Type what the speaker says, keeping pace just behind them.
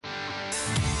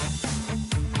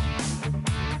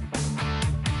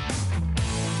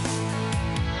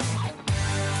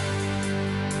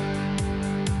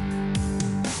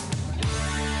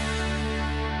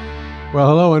Well,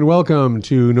 hello and welcome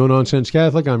to No Nonsense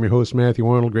Catholic. I'm your host, Matthew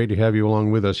Arnold. Great to have you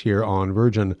along with us here on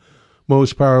Virgin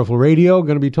Most Powerful Radio.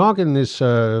 Going to be talking this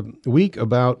week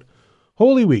about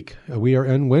Holy Week. We are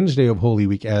on Wednesday of Holy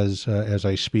Week as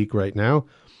I speak right now,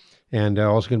 and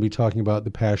also going to be talking about the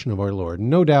Passion of our Lord.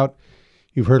 No doubt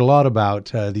you've heard a lot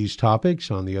about these topics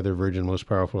on the other Virgin Most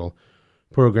Powerful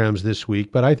programs this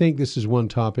week, but I think this is one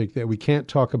topic that we can't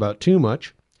talk about too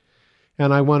much.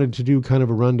 And I wanted to do kind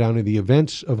of a rundown of the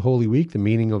events of Holy Week, the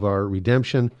meaning of our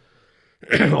redemption,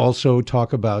 also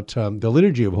talk about the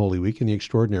liturgy of Holy Week in the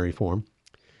extraordinary form,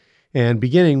 and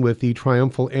beginning with the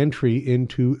triumphal entry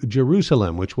into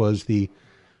Jerusalem, which was the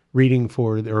reading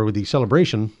or the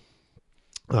celebration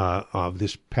of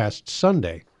this past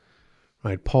Sunday,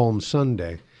 right, Palm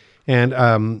Sunday.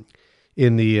 And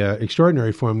in the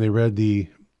extraordinary form, they read the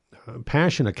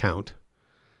Passion account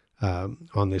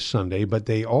on this Sunday, but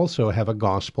they also have a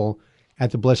gospel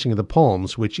at the Blessing of the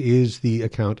Palms, which is the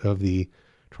account of the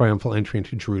triumphal entry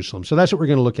into Jerusalem. So that's what we're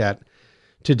going to look at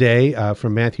today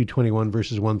from Matthew 21,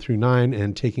 verses 1 through 9,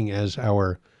 and taking as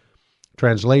our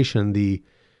translation the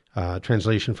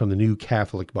translation from the New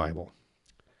Catholic Bible.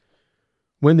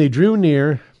 When they drew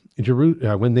near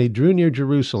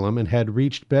Jerusalem and had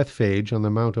reached Bethphage on the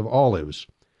Mount of Olives,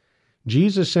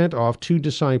 Jesus sent off 2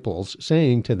 disciples,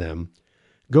 saying to them,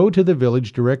 "Go to the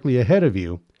village directly ahead of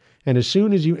you, and as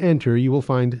soon as you enter, you will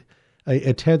find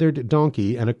a tethered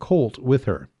donkey and a colt with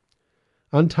her.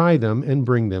 Untie them and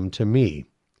bring them to me.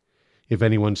 If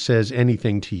anyone says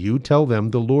anything to you, tell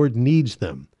them the Lord needs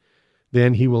them.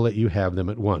 Then he will let you have them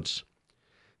at once."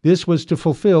 This was to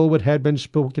fulfill what had been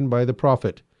spoken by the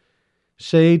prophet.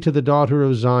 "Say to the daughter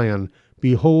of Zion,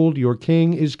 Behold, your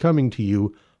king is coming to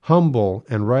you, humble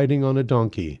and riding on a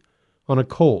donkey, on a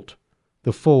colt,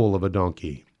 the foal of a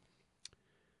donkey."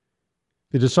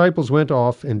 The disciples went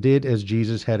off and did as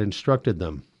Jesus had instructed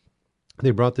them.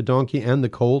 They brought the donkey and the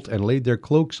colt and laid their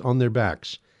cloaks on their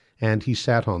backs, and he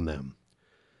sat on them.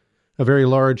 A very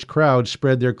large crowd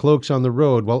spread their cloaks on the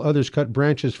road, while others cut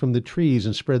branches from the trees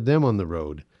and spread them on the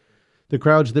road. The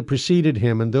crowds that preceded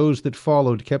him and those that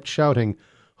followed kept shouting,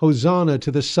 "Hosanna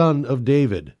to the Son of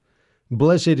David!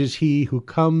 Blessed is he who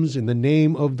comes in the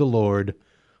name of the Lord!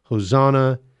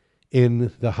 Hosanna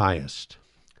in the highest."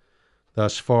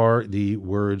 Thus far, the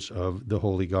words of the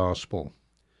Holy Gospel.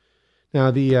 Now,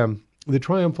 the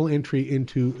triumphal entry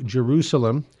into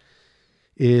Jerusalem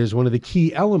is one of the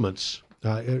key elements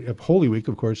of Holy Week,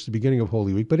 of course, the beginning of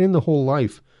Holy Week, but in the whole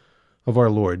life of our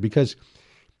Lord, because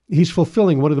he's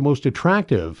fulfilling one of the most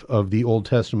attractive of the Old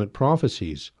Testament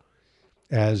prophecies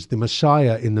as the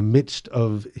Messiah in the midst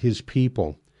of his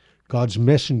people, God's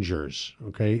messengers,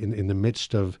 okay, in the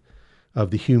midst of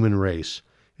the human race,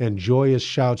 and joyous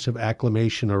shouts of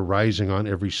acclamation are rising on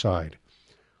every side.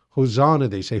 Hosanna,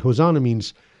 they say. Hosanna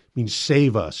means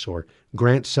save us or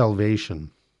grant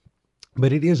salvation.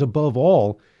 But it is above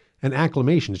all an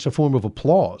acclamation. It's a form of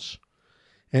applause.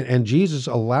 And Jesus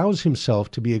allows himself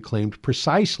to be acclaimed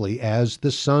precisely as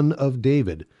the Son of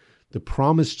David, the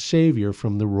promised Savior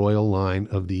from the royal line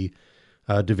of the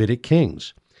Davidic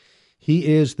kings. He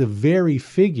is the very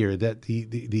figure that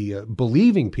the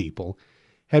believing people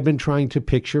had been trying to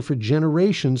picture for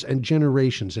generations and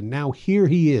generations. And now here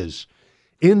he is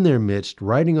in their midst,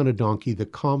 riding on a donkey, the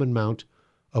common mount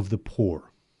of the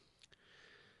poor.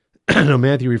 Now,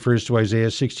 Matthew refers to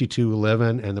Isaiah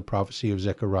 62:11 and the prophecy of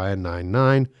Zechariah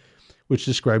 9:9, which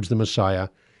describes the Messiah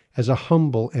as a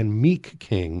humble and meek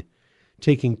king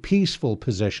taking peaceful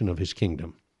possession of his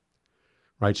kingdom.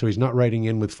 Right? So he's not riding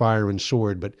in with fire and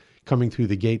sword, but coming through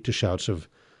the gate to shouts of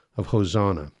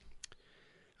Hosanna.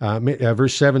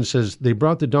 Verse 7 says, "They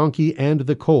brought the donkey and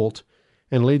the colt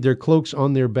and laid their cloaks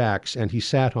on their backs, and he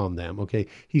sat on them." Okay,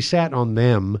 he sat on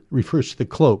them refers to the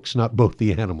cloaks, not both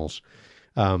the animals.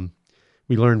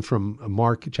 We learn from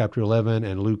Mark chapter 11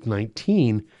 and Luke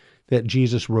 19 that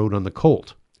Jesus rode on the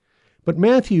colt. But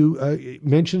Matthew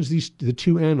mentions the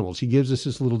 2 animals. He gives us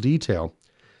this little detail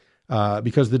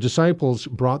because the disciples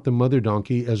brought the mother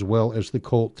donkey as well as the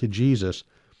colt to Jesus.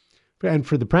 And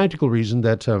for the practical reason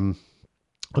that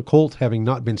a colt, having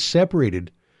not been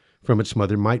separated from its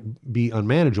mother, might be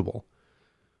unmanageable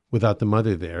without the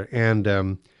mother there.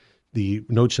 And the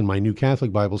notes in my New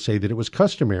Catholic Bible say that it was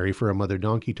customary for a mother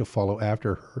donkey to follow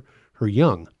after her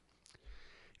young.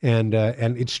 And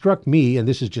it struck me, and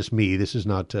this is just me, this is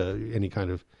not any kind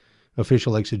of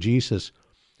official exegesis,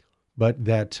 but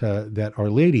that Our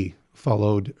Lady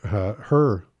followed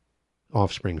her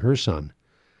offspring, her son,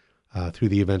 through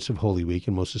the events of Holy Week,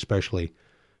 and most especially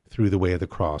through the way of the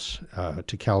cross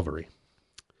to Calvary.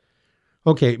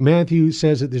 Okay, Matthew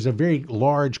says that there's a very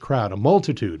large crowd, a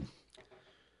multitude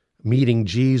meeting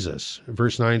Jesus.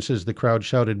 Verse 9 says, the crowd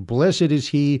shouted, "Blessed is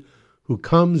he who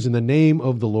comes in the name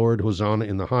of the Lord, Hosanna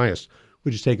in the highest,"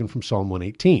 which is taken from Psalm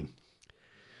 118.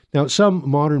 Now, some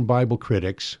modern Bible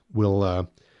critics will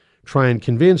try and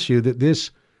convince you that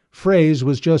this phrase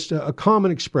was just a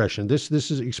common expression. This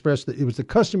is expressed that it was the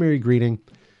customary greeting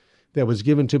that was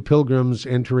given to pilgrims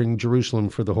entering Jerusalem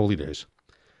for the holy days.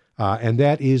 And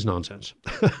that is nonsense.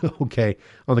 Okay.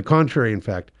 On the contrary, in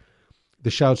fact, the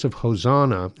shouts of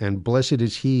Hosanna and blessed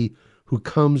is he who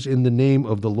comes in the name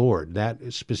of the Lord,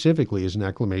 that specifically is an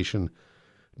acclamation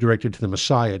directed to the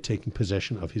Messiah taking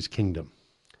possession of his kingdom.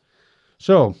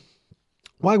 So,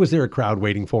 why was there a crowd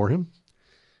waiting for him?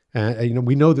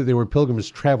 We know that there were pilgrims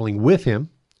traveling with him,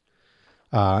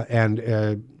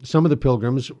 and some of the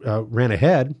pilgrims ran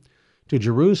ahead to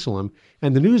Jerusalem,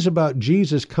 and the news about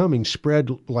Jesus coming spread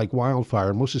like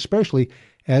wildfire, most especially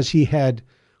as he had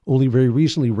only very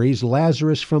recently raised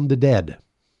Lazarus from the dead.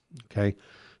 Okay,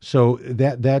 so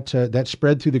that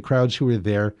spread through the crowds who were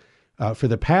there for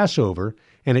the Passover,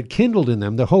 and it kindled in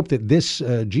them the hope that this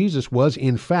Jesus was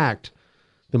in fact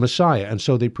the Messiah, and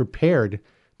so they prepared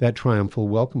that triumphal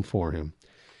welcome for him.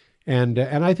 And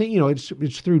I think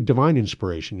it's through divine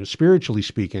inspiration. Spiritually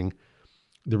speaking,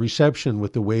 the reception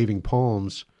with the waving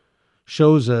palms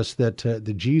shows us that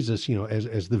the Jesus,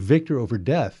 as the victor over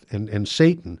death and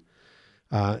Satan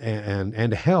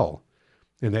and hell,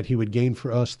 and that he would gain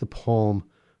for us the palm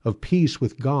of peace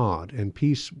with God and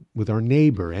peace with our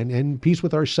neighbor and peace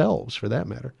with ourselves, for that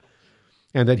matter,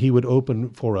 and that he would open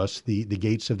for us the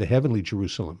gates of the heavenly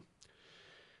Jerusalem.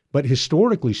 But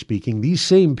historically speaking, these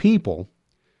same people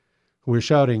who were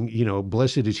shouting,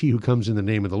 blessed is he who comes in the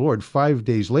name of the Lord, 5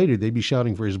 days later, they'd be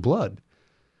shouting for his blood.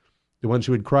 The ones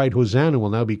who had cried, Hosanna, will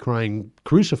now be crying,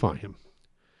 crucify him.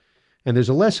 And there's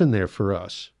a lesson there for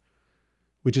us,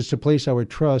 which is to place our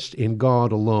trust in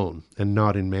God alone and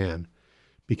not in man,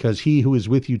 because he who is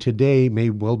with you today may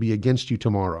well be against you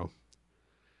tomorrow.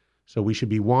 So we should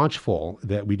be watchful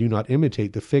that we do not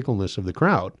imitate the fickleness of the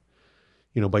crowd,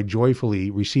 by joyfully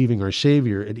receiving our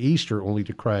Savior at Easter only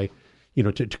to cry,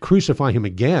 to crucify him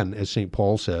again, as St.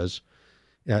 Paul says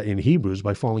in Hebrews,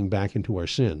 by falling back into our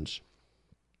sins.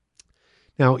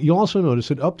 Now, you also notice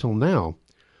that up till now,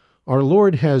 our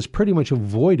Lord has pretty much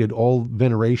avoided all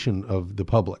veneration of the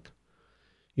public.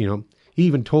 He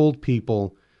even told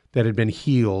people that had been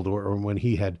healed, or when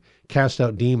he had cast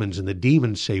out demons and the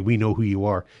demons say, we know who you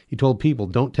are, he told people,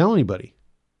 don't tell anybody.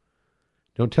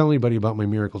 Don't tell anybody about my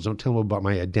miracles. Don't tell them about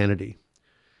my identity.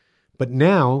 But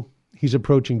now he's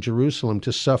approaching Jerusalem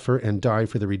to suffer and die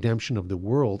for the redemption of the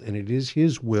world, and it is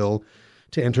his will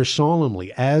to enter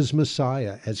solemnly as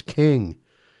Messiah, as King,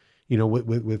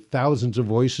 with thousands of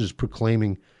voices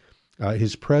proclaiming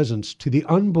his presence to the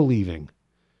unbelieving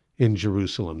in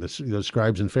Jerusalem. The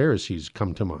scribes and Pharisees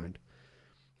come to mind,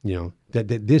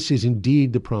 that this is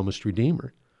indeed the promised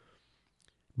Redeemer.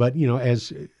 But,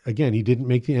 as, again, he didn't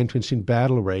make the entrance in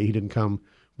battle array. He didn't come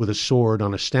with a sword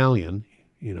on a stallion.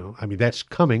 That's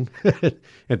coming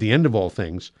at the end of all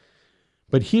things.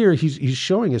 But here he's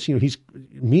showing us, he's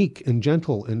meek and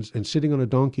gentle and sitting on a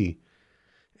donkey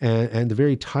and the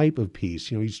very type of peace.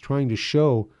 He's trying to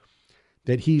show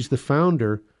that he's the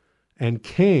founder and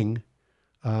king,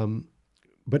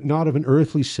 but not of an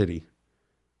earthly city,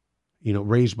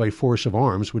 raised by force of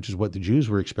arms, which is what the Jews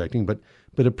were expecting, but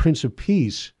a Prince of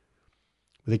Peace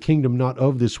with a kingdom not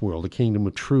of this world, a kingdom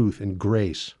of truth and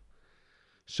grace.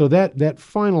 So that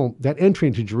entry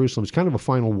into Jerusalem is kind of a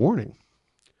final warning.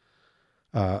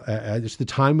 It's the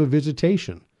time of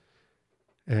visitation.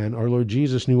 And our Lord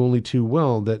Jesus knew only too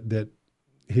well that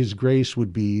his grace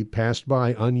would be passed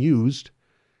by unused,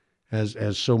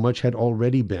 as so much had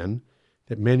already been,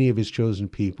 that many of his chosen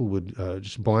people would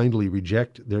just blindly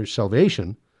reject their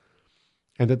salvation,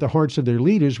 and that the hearts of their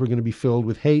leaders were going to be filled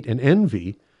with hate and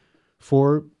envy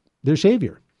for their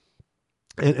Savior.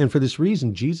 And for this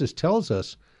reason, Jesus tells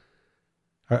us,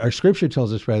 our Scripture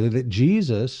tells us rather, that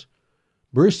Jesus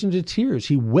burst into tears.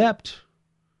 He wept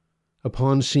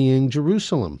upon seeing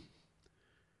Jerusalem.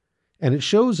 And it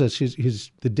shows us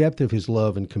the depth of his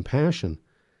love and compassion.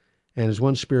 And as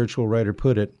one spiritual writer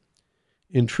put it,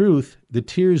 in truth, the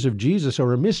tears of Jesus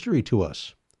are a mystery to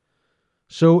us.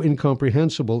 So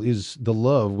incomprehensible is the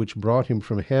love which brought him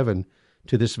from heaven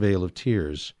to this vale of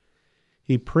tears.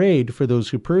 He prayed for those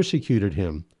who persecuted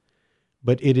him,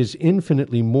 but it is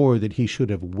infinitely more that he should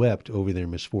have wept over their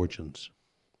misfortunes.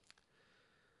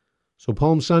 So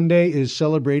Palm Sunday is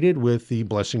celebrated with the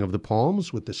blessing of the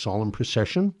palms, with the solemn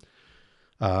procession,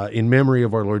 in memory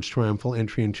of our Lord's triumphal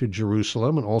entry into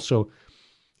Jerusalem, and also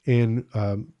in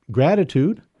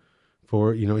gratitude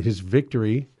for his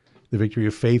victory the victory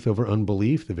of faith over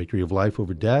unbelief, the victory of life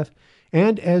over death,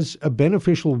 and as a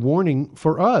beneficial warning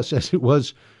for us, as it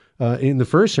was in the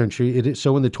first century, it is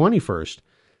so in the 21st,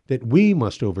 that we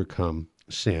must overcome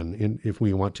sin if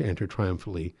we want to enter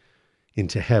triumphantly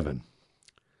into heaven.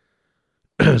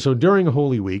 So during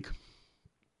Holy Week,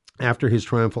 after his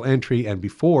triumphal entry and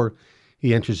before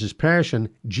he enters his passion,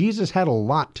 Jesus had a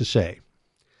lot to say.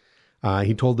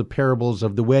 He told the parables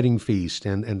of the wedding feast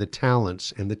and the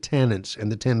talents and the tenants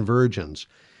and the 10 virgins.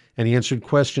 And he answered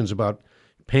questions about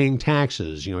paying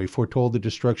taxes. He foretold the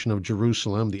destruction of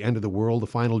Jerusalem, the end of the world, the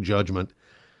final judgment.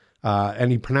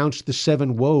 And he pronounced the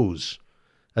 7 woes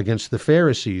against the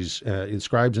Pharisees,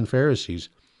 scribes and Pharisees,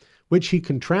 which he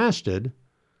contrasted,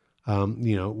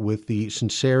 with the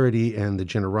sincerity and the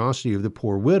generosity of the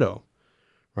poor widow.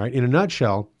 Right? In a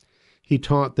nutshell, he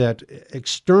taught that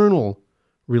external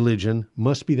religion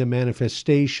must be the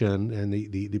manifestation and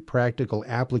the practical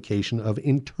application of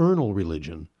internal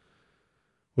religion,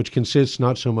 which consists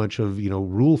not so much of,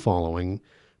 rule following,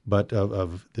 but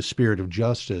of the spirit of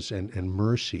justice and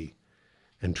mercy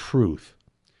and truth.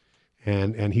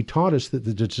 And he taught us that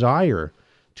the desire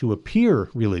to appear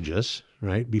religious,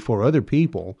 right, before other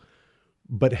people,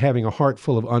 but having a heart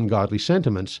full of ungodly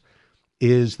sentiments,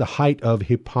 is the height of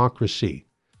hypocrisy.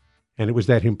 And it was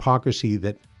that hypocrisy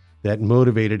that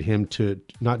motivated him to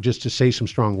not just to say some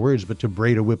strong words, but to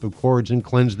braid a whip of cords and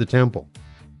cleanse the temple.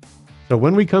 So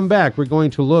when we come back, we're going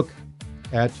to look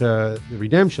at the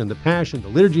redemption, the passion, the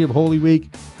liturgy of Holy Week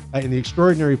in the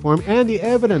extraordinary form, and the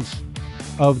evidence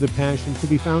of the passion to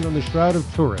be found on the Shroud of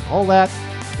Turin. All that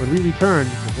when we return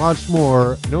with lots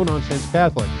more No Nonsense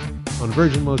Catholic on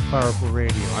Virgin Most Powerful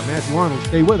Radio. I'm Matthew Arnold.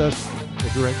 Stay with us.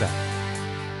 We'll be right back.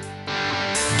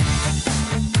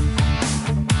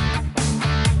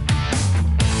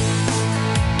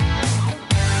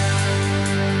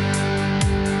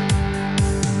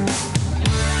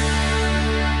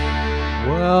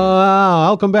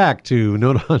 Welcome back to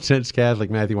No Nonsense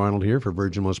Catholic. Matthew Arnold here for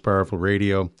Virgin Most Powerful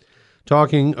Radio,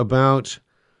 talking about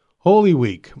Holy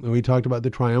Week. We talked about the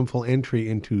triumphal entry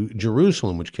into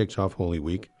Jerusalem, which kicks off Holy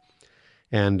Week,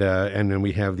 and then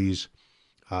we have these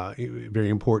very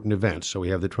important events. So we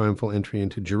have the triumphal entry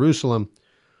into Jerusalem,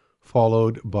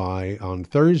 followed by on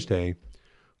Thursday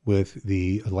with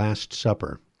the Last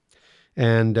Supper,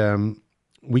 and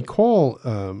we call.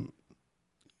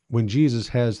 When Jesus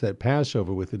has that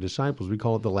Passover with the disciples, we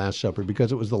call it the Last Supper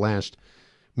because it was the last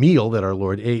meal that our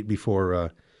Lord ate before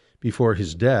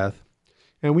his death.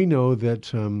 And we know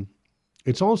that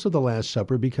it's also the Last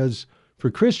Supper because for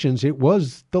Christians, it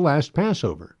was the last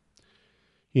Passover.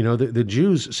 The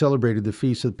Jews celebrated the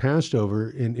Feast of Passover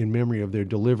in memory of their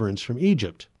deliverance from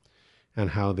Egypt and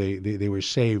how they were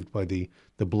saved by the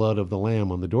blood of the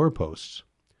Lamb on the doorposts.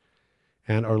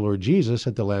 And our Lord Jesus,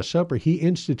 at the Last Supper, he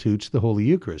institutes the Holy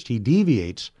Eucharist. He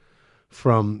deviates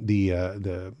from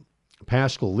the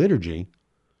Paschal liturgy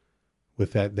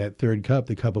with that third cup,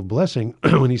 the cup of blessing,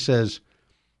 when he says,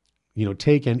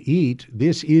 take and eat,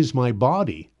 this is my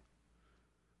body,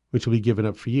 which will be given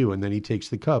up for you. And then he takes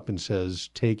the cup and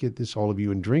says, take it, this all of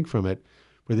you, and drink from it,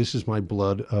 for this is my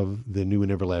blood of the new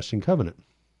and everlasting covenant,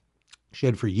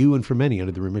 shed for you and for many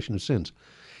under the remission of sins.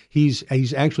 He's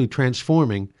actually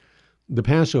transforming the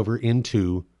Passover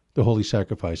into the holy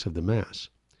sacrifice of the Mass.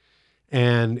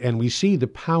 And we see the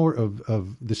power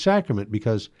of the sacrament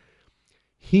because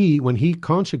when he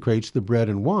consecrates the bread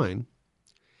and wine,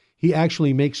 he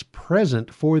actually makes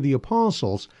present for the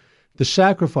apostles the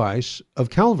sacrifice of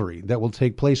Calvary that will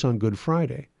take place on Good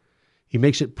Friday. He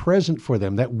makes it present for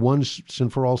them. That once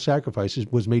and for all sacrifices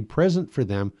was made present for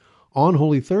them on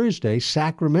Holy Thursday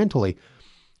sacramentally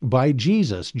by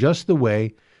Jesus, just the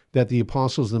way that the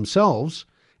apostles themselves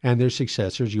and their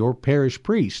successors, your parish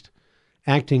priest,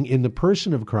 acting in the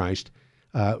person of Christ,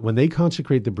 when they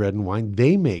consecrate the bread and wine,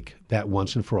 they make that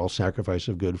once and for all sacrifice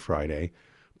of Good Friday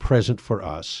present for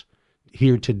us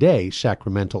here today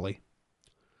sacramentally.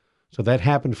 So that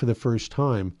happened for the first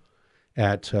time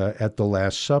at the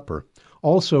Last Supper.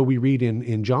 Also, we read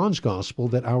in John's Gospel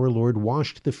that our Lord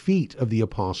washed the feet of the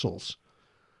apostles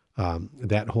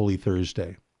that Holy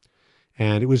Thursday.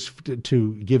 And it was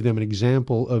to give them an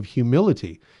example of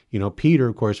humility. Peter,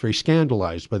 of course, very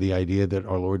scandalized by the idea that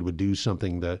our Lord would do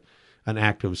something, an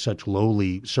act of such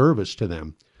lowly service to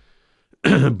them.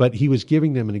 But he was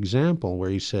giving them an example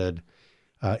where he said,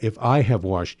 if I have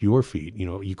washed your feet,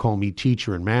 you call me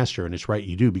teacher and master, and it's right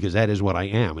you do, because that is what I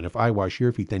am. And if I wash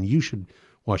your feet, then you should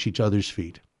wash each other's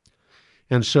feet.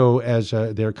 And so as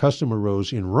their custom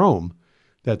arose in Rome,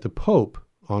 that the Pope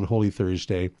on Holy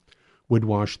Thursday would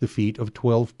wash the feet of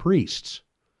 12 priests,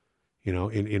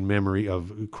 in memory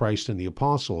of Christ and the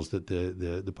apostles, that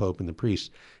the Pope and the priests.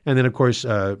 And then, of course,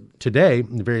 today,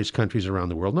 in various countries around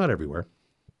the world, not everywhere,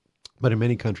 but in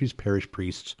many countries, parish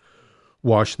priests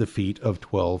wash the feet of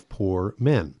 12 poor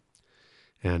men.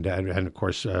 And of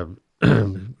course,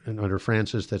 and under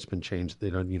Francis, that's been changed.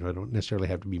 They don't necessarily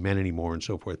have to be men anymore and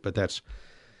so forth. But that's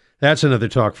another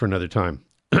talk for another time.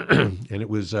 And it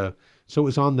was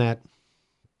on that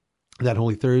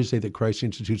Holy Thursday that Christ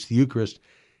institutes the Eucharist,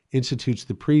 institutes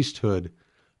the priesthood,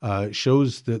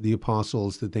 shows the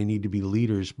apostles that they need to be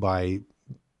leaders by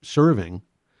serving,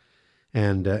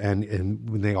 and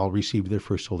when they all received their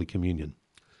first Holy Communion.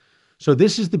 So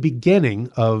this is the beginning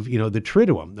of the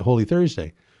Triduum, the Holy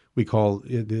Thursday. We call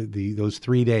those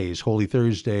 3 days, Holy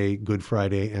Thursday, Good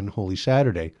Friday, and Holy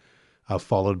Saturday,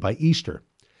 followed by Easter.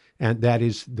 And that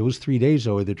is, those 3 days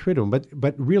are the Triduum.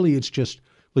 But really, it's just,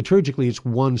 liturgically, it's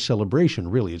one celebration,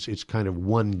 really. It's kind of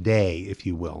one day, if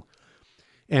you will.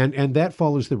 And that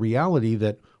follows the reality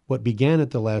that what began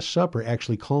at the Last Supper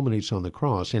actually culminates on the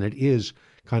cross, and it is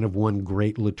kind of one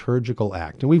great liturgical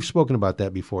act. And we've spoken about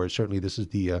that before. Certainly, this is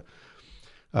the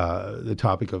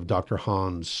topic of Dr.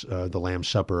 Hahn's the Lamb's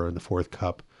Supper and the Fourth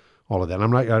Cup, all of that.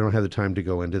 I don't have the time to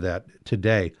go into that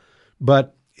today,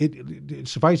 but it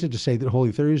suffices to say that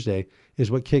Holy Thursday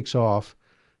is what kicks off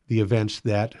the events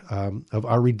that of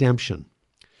our redemption,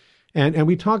 and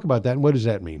we talk about that. And what does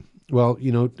that mean? Well,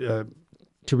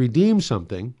 to redeem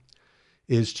something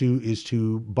is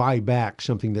to buy back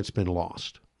something that's been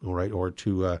lost, all right, or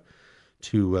to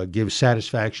give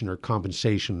satisfaction or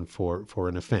compensation for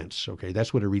an offense. Okay,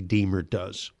 that's what a redeemer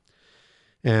does.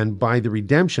 And by the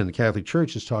redemption, the Catholic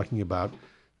Church is talking about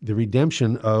the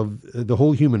redemption of the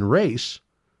whole human race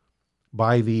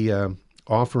by the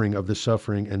offering of the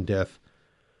suffering and death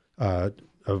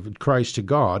of Christ to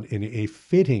God in a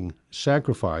fitting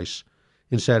sacrifice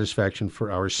in satisfaction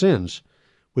for our sins,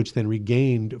 which then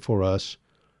regained for us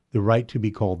the right to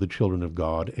be called the children of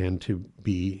God and to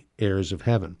be heirs of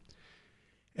heaven.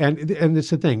 And it's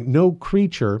the thing, no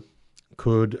creature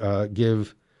could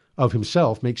give of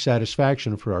himself, make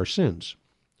satisfaction for our sins.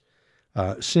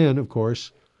 Sin, of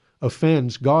course,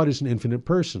 offends. God is an infinite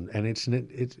person, and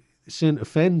sin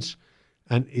offends,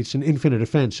 and it's an infinite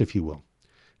offense, if you will.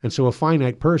 And so a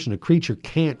finite person, a creature,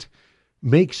 can't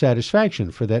make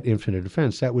satisfaction for that infinite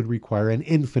offense. That would require an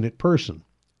infinite person.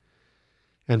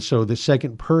 And so the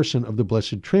second person of the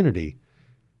Blessed Trinity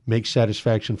makes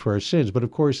satisfaction for our sins. But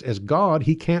of course, as God,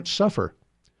 he can't suffer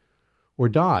or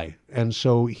die. And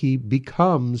so he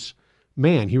becomes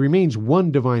man. He remains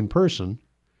one divine person,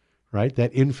 right?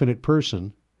 That infinite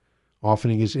person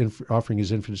offering his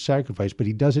infinite sacrifice, but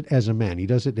he does it as a man. He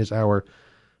does it as our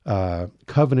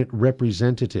covenant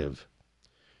representative.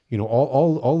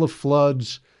 All the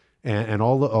floods and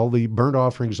all the burnt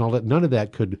offerings and all that, none of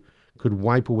that could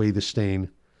wipe away the stain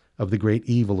of the great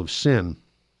evil of sin.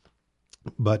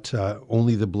 But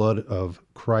only the blood of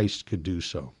Christ could do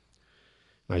so.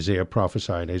 Isaiah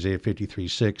prophesied, Isaiah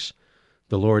 53:6,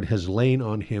 the Lord has lain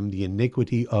on him the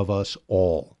iniquity of us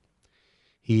all.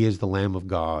 He is the Lamb of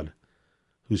God,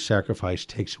 whose sacrifice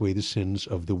takes away the sins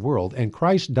of the world. And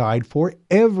Christ died for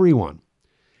everyone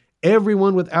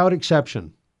without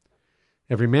exception.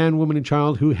 Every man, woman, and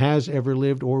child who has ever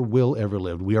lived or will ever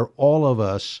live. We are all of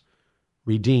us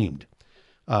redeemed.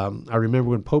 I remember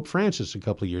when Pope Francis, a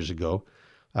couple of years ago,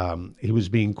 he was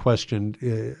being questioned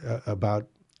about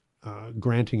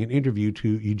granting an interview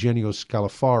to Eugenio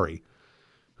Scalafari,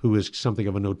 who is something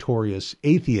of a notorious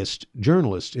atheist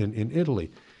journalist in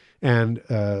Italy. And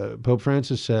Pope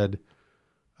Francis said,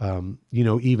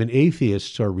 even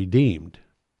atheists are redeemed.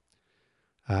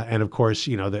 And of course,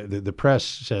 the press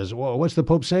says, well, what's the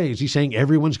Pope saying? Is he saying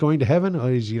everyone's going to heaven?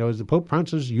 Or is the Pope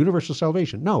pronounces universal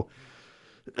salvation? No.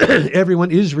 Everyone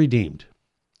is redeemed.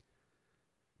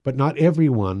 But not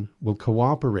everyone will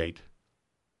cooperate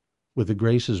with the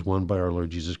graces won by our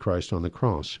Lord Jesus Christ on the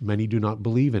cross. Many do not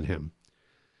believe in him.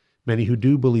 Many who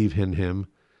do believe in him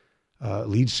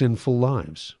lead sinful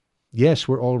lives. Yes,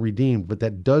 we're all redeemed, but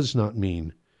that does not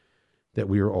mean that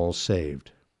we are all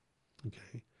saved.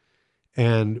 Okay.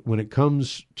 And when it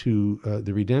comes to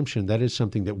the redemption, that is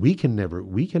something that we can never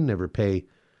repay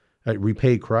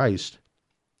Christ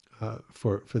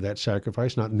for that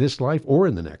sacrifice, not in this life or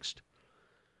in the next.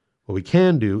 What we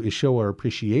can do is show our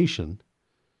appreciation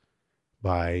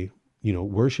by,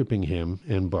 worshiping him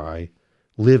and by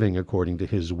living according to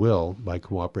his will, by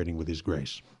cooperating with his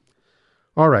grace.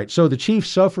 All right, so the chief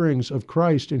sufferings of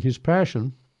Christ in his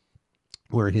passion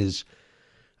were his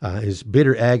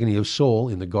bitter agony of soul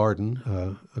in the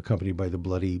garden, accompanied by the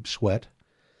bloody sweat,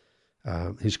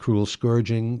 his cruel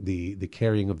scourging, the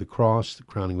carrying of the cross, the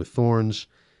crowning with thorns,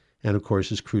 and of course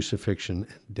his crucifixion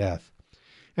and death.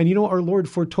 And our Lord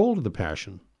foretold the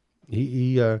passion.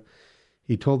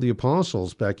 He told the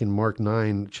apostles back in Mark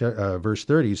 9, verse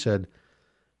 30, he said,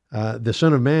 the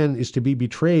Son of Man is to be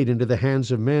betrayed into the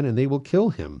hands of men, and they will kill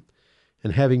him.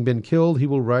 And having been killed, he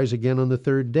will rise again on the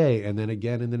third day. And then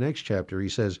again in the next chapter, he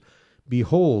says,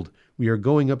 behold, we are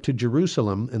going up to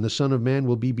Jerusalem, and the Son of Man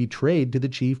will be betrayed to the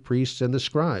chief priests and the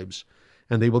scribes.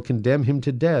 And they will condemn him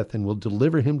to death, and will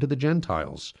deliver him to the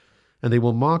Gentiles. And they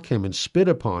will mock him, and spit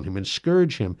upon him, and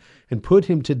scourge him, and put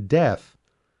him to death.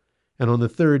 And on the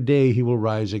third day he will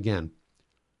rise again.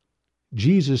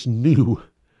 Jesus knew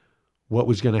what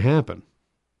was going to happen,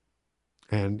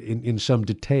 and in some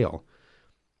detail.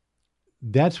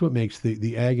 That's what makes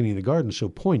the agony in the garden so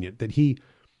poignant, that he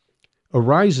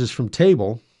arises from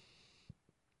table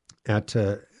at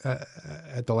the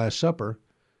Last Supper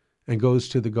and goes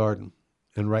to the garden.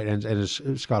 And as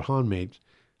Scott Hahn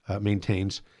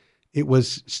maintains, it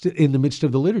was in the midst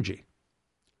of the liturgy.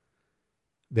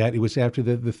 That it was after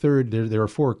the third, there are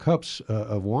 4 cups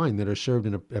of wine that are served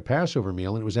in a Passover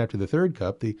meal, and it was after the third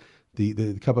cup,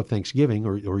 the cup of thanksgiving,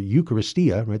 or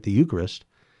Eucharistia, right, the Eucharist,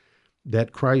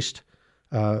 that Christ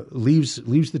leaves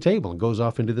the table and goes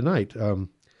off into the night.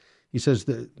 He says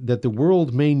that the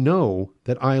world may know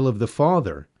that I love the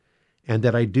Father, and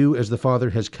that I do as the Father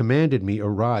has commanded me.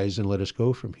 Arise and let us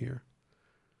go from here.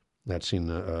 That's in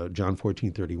John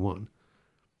 14:31.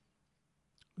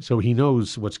 So he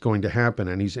knows what's going to happen,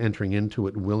 and he's entering into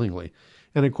it willingly.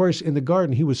 And of course, in the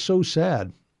garden, he was so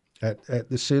sad at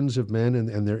the sins of men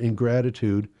and their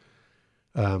ingratitude,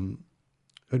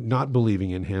 not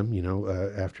believing in him,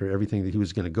 after everything that he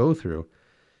was going to go through.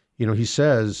 He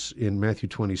says in Matthew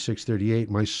 26:38,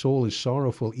 my soul is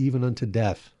sorrowful even unto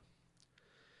death.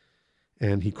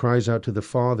 And he cries out to the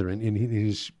Father in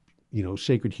his,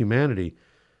 sacred humanity,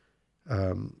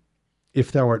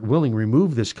 if thou art willing,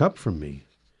 remove this cup from me.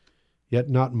 Yet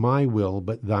not my will,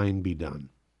 but thine be done.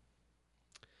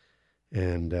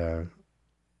 And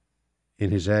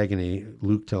in his agony,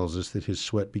 Luke tells us that his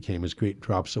sweat became as great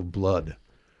drops of blood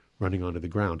running onto the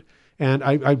ground. And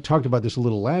I talked about this a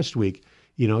little last week.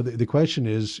 The question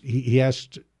is, he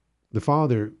asked the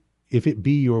Father, if it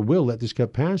be your will, let this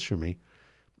cup pass from me.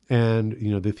 And,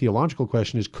 the theological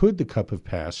question is, could the cup have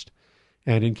passed?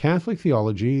 And in Catholic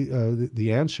theology,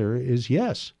 the answer is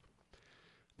yes.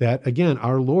 That, again,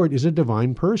 our Lord is a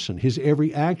divine person. His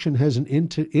every action has an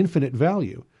infinite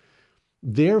value.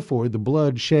 Therefore, the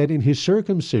blood shed in his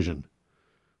circumcision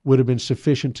would have been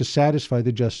sufficient to satisfy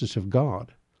the justice of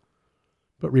God.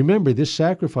 But remember, this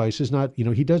sacrifice is not,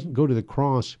 he doesn't go to the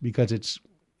cross because it's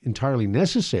entirely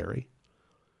necessary,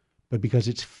 but because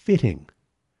it's fitting.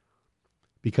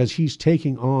 Because he's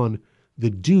taking on the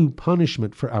due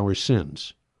punishment for our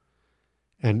sins.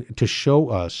 And to show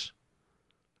us,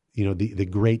 the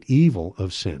great evil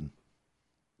of sin,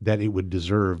 that it would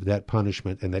deserve that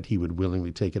punishment and that he would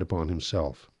willingly take it upon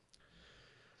himself.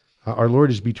 Our Lord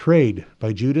is betrayed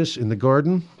by Judas in the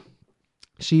garden,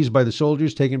 seized by the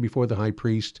soldiers, taken before the high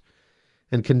priest,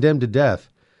 and condemned to death.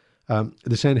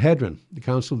 The Sanhedrin, the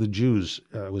Council of the Jews,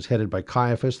 was headed by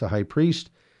Caiaphas, the high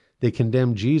priest. They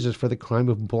condemned Jesus for the crime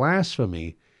of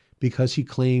blasphemy because he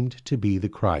claimed to be the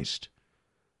Christ,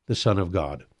 the Son of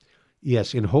God.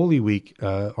 Yes, in Holy Week,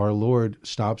 our Lord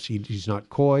stops. He's not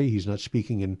coy. He's not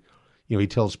speaking in, he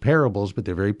tells parables, but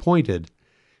they're very pointed.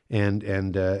 And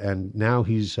now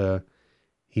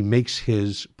he makes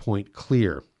his point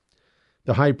clear.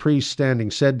 The high priest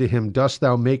standing said to him, dost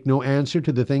thou make no answer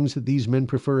to the things that these men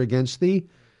prefer against thee?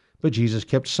 But Jesus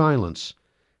kept silence.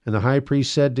 And the high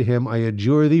priest said to him, I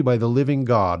adjure thee by the living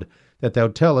God, that thou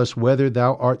tell us whether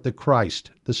thou art the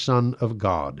Christ, the Son of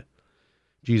God.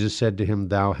 Jesus said to him,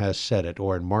 thou hast said it,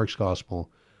 or in Mark's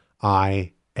Gospel,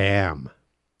 I am.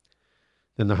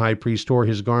 Then the high priest tore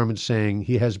his garments, saying,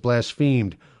 he has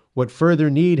blasphemed. What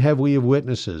further need have we of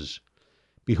witnesses?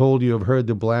 Behold, you have heard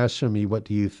the blasphemy. What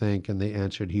do you think? And they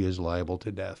answered, he is liable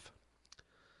to death.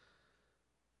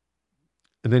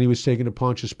 And then he was taken to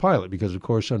Pontius Pilate, because, of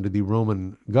course, under the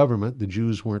Roman government, the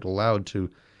Jews weren't allowed to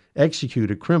execute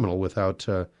a criminal without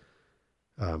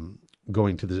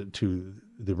going to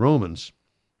the Romans.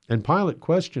 And Pilate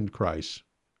questioned Christ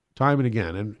time and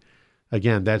again. And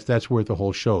again, that's worth the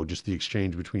whole show, just the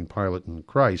exchange between Pilate and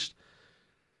Christ.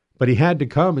 But he had to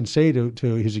come and say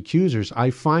to his accusers, I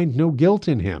find no guilt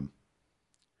in him.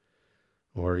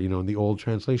 Or, in the old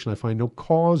translation, I find no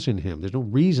cause in him. There's no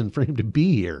reason for him to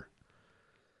be here.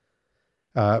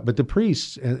 But the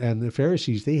priests and the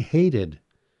Pharisees, they hated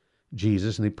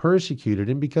Jesus and they persecuted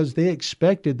him because they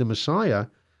expected the Messiah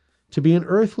to be an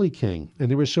earthly king. And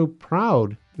they were so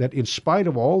proud that in spite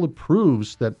of all the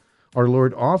proofs that our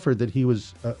Lord offered that he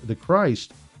was the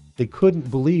Christ, they couldn't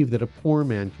believe that a poor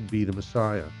man could be the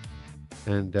Messiah.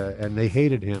 And they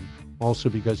hated him also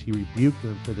because he rebuked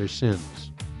them for their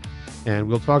sins. And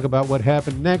we'll talk about what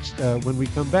happened next when we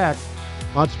come back.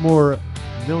 Lots more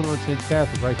No Nonsense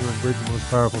Catholic right here on Virgin Most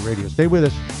Powerful Radio. Stay with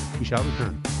us. We shall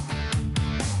return.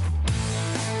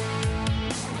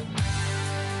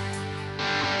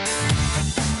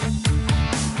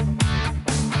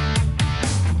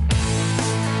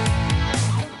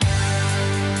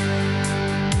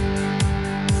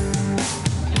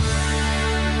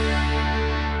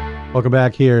 Welcome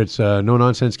back here. It's No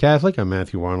Nonsense Catholic. I'm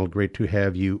Matthew Arnold. Great to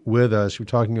have you with us. We're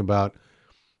talking about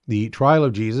the trial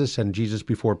of Jesus and Jesus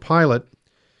before Pilate.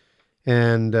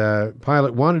 And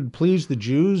Pilate wanted to please the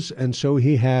Jews, and so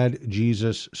he had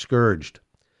Jesus scourged.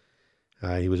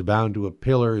 He was bound to a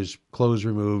pillar, his clothes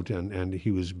removed, and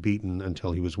he was beaten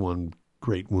until he was one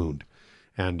great wound.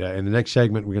 And in the next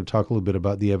segment, we're going to talk a little bit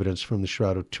about the evidence from the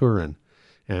Shroud of Turin,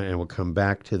 and we'll come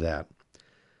back to that.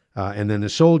 And then the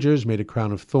soldiers made a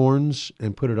crown of thorns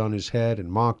and put it on his head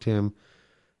and mocked him,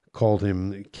 called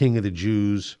him King of the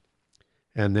Jews.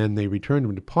 And then they returned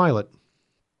him to Pilate.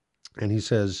 And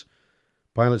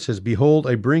Pilate says, "Behold,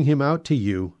 I bring him out to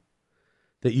you,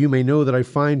 that you may know that I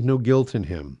find no guilt in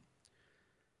him."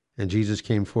 And Jesus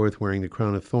came forth wearing the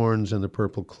crown of thorns and the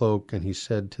purple cloak, and he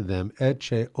said to them,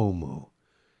 "Ecce homo,"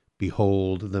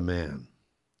 behold the man.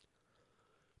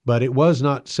 But it was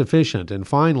not sufficient. And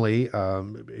finally,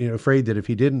 afraid that if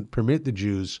he didn't permit the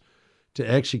Jews to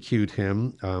execute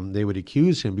him, they would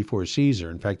accuse him before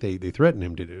Caesar. In fact, they threatened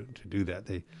him to do that.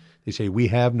 They say, "We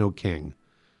have no king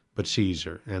but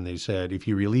Caesar." And they said, "If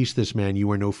you release this man, you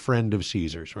are no friend of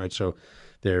Caesar's," right? So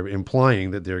they're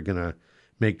implying that they're going to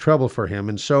make trouble for him.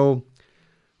 And so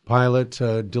Pilate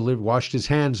washed his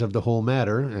hands of the whole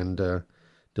matter and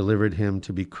delivered him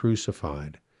to be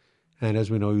crucified. And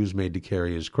as we know, he was made to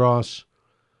carry his cross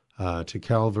to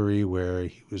Calvary, where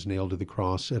he was nailed to the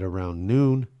cross at around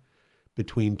noon.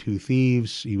 Between two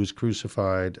thieves, he was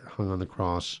crucified, hung on the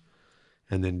cross,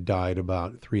 and then died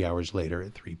about 3 hours later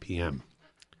at 3 p.m.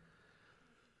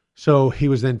 So he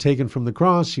was then taken from the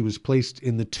cross. He was placed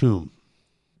in the tomb.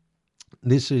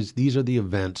 These are the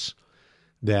events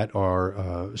that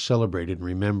are celebrated and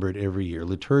remembered every year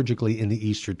liturgically in the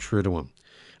Easter Triduum.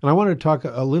 And I want to talk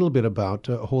a little bit about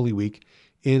Holy Week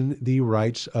in the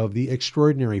rites of the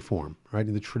extraordinary form, right,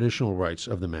 in the traditional rites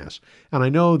of the Mass. And I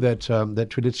know that that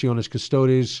Traditionis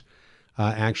Custodes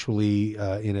actually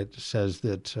in it says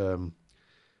that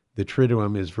the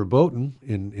Triduum is verboten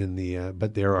in the,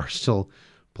 but there are still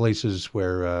places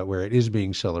where it is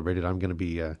being celebrated.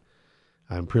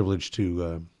 I'm privileged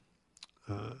to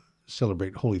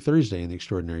celebrate Holy Thursday in the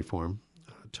extraordinary form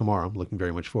tomorrow. I'm looking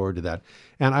very much forward to that.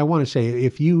 And I want to say,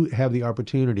 if you have the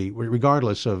opportunity,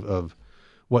 regardless of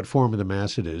what form of the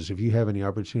Mass it is, if you have any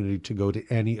opportunity to go to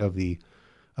any of the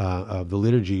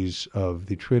liturgies of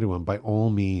the Triduum, by all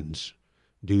means,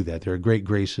 do that. There are great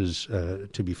graces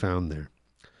to be found there.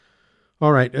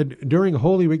 All right. During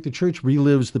Holy Week, the Church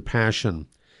relives the Passion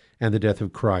and the death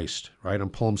of Christ. Right on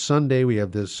Palm Sunday, we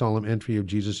have the solemn entry of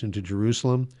Jesus into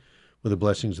Jerusalem with the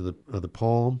blessings of the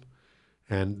Palm.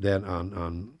 And then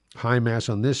on High Mass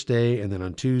on this day, and then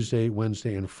on Tuesday,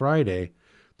 Wednesday, and Friday,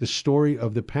 the story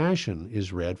of the Passion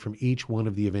is read from each one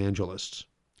of the evangelists.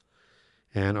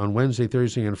 And on Wednesday,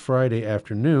 Thursday, and Friday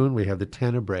afternoon, we have the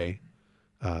Tenebrae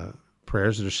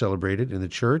prayers that are celebrated in the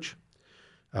church,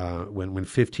 when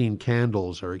 15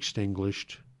 candles are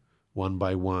extinguished one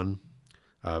by one.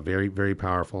 Very, very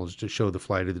powerful, to show the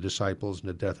flight of the disciples and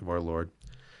the death of our Lord.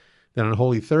 Then on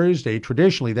Holy Thursday,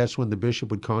 traditionally, that's when the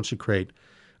bishop would consecrate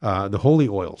the holy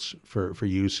oils for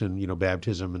use in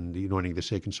baptism and the anointing of the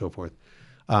sick and so forth.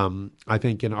 I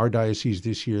think in our diocese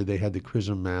this year they had the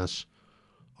Chrism Mass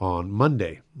on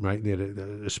Monday, right? They had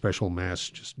a special Mass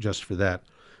just for that.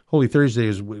 Holy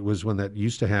Thursday was when that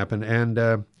used to happen, and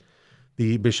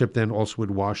the bishop then also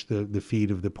would wash the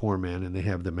feet of the poor man, and they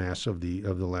have the Mass of the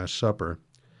Last Supper.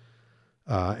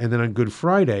 And then on Good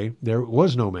Friday there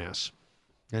was no Mass.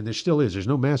 And there still is. There's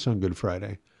no Mass on Good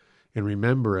Friday in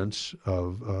remembrance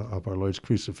of our Lord's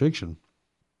crucifixion,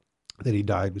 that he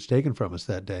died, was taken from us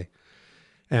that day.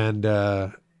 And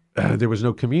there was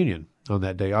no communion on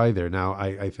that day either. Now,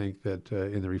 I think that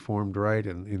in the Reformed Rite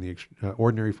and in the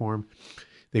ordinary form,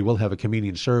 they will have a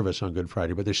communion service on Good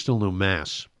Friday, but there's still no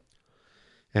Mass.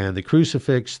 And the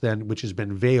crucifix then, which has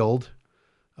been veiled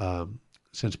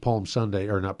since Palm Sunday,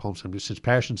 or not Palm Sunday, since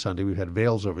Passion Sunday, we've had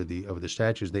veils over the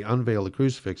statues. They unveil the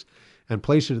crucifix and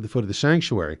place it at the foot of the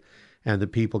sanctuary, and the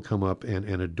people come up and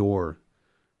adore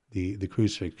the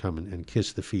crucifix, come and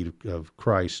kiss the feet of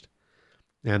Christ.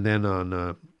 And then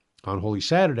on On Holy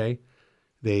Saturday,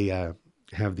 they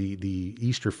have the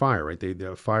Easter fire, right?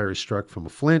 The fire is struck from a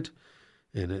flint,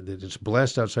 and it's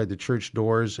blessed outside the church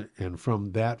doors. And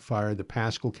from that fire, the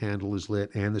Paschal candle is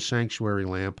lit, and the sanctuary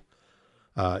lamp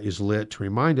is lit to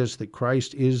remind us that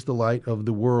Christ is the light of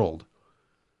the world,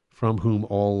 from whom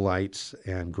all lights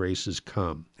and graces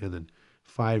come. And then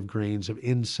 5 grains of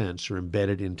incense are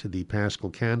embedded into the Paschal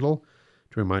candle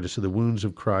to remind us of the wounds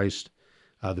of Christ.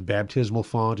 The baptismal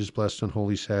font is blessed on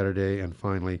Holy Saturday. And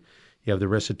finally, you have the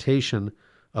recitation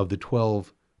of the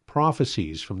 12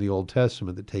 prophecies from the Old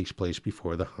Testament that takes place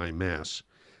before the High Mass.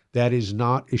 That is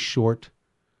not a short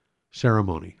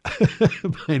ceremony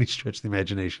by any stretch of the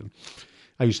imagination.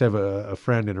 I used to have a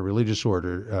friend in a religious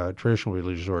order, traditional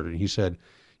religious order, and he said,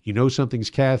 you know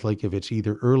something's Catholic if it's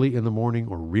either early in the morning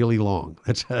or really long.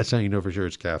 That's how you know for sure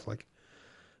it's Catholic.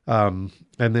 And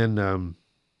then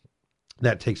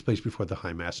that takes place before the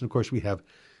High Mass. And of course, we have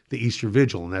the Easter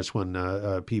Vigil, and that's when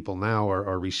people now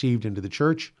are received into the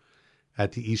church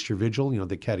at the Easter Vigil. You know,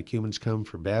 the catechumens come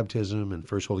for baptism and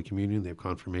First Holy Communion. They have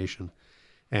confirmation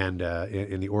and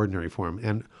in the ordinary form.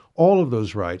 And all of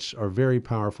those rites are very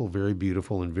powerful, very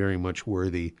beautiful, and very much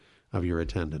worthy of your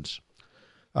attendance.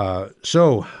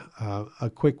 So, a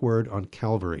quick word on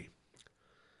Calvary.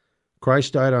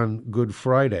 Christ died on Good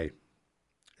Friday,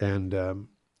 and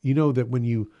you know that when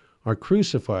you are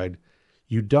crucified,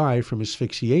 you die from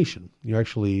asphyxiation. You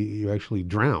actually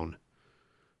drown,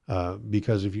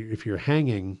 because if you're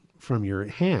hanging from your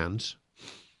hands,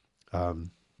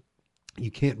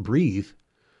 you can't breathe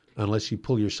unless you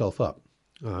pull yourself up.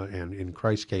 And in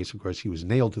Christ's case, of course, he was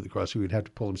nailed to the cross, so he would have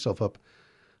to pull himself up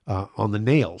on the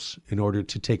nails in order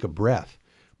to take a breath,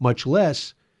 much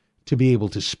less to be able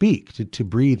to speak, to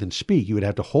breathe and speak. He would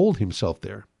have to hold himself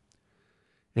there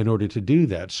in order to do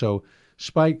that. So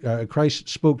Christ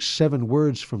spoke 7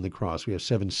 words from the cross. We have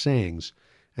 7 sayings,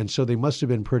 and so they must have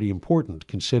been pretty important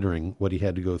considering what he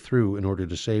had to go through in order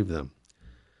to save them.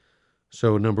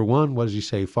 So number 1, what does he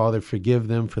say? Father, forgive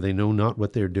them, for they know not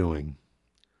what they're doing.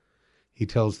 He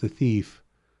tells the thief,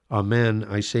 Amen,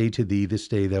 I say to thee, this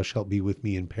day thou shalt be with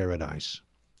me in paradise.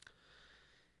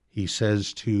 He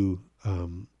says to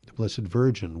the Blessed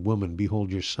Virgin, Woman,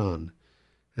 behold your son,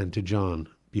 and to John,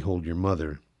 behold your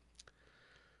mother.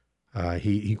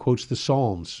 He quotes the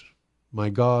Psalms, my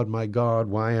God,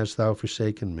 why hast thou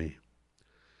forsaken me?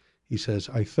 He says,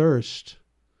 I thirst,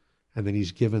 and then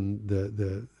he's given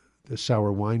the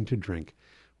sour wine to drink,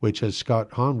 which, as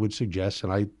Scott Hahn would suggest,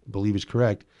 and I believe is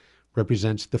correct,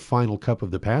 represents the final cup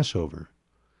of the Passover.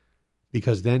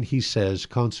 Because then he says,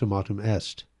 consummatum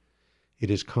est.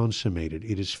 It is consummated,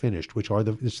 it is finished, which are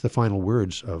it's the final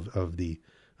words of the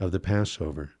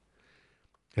Passover.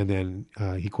 And then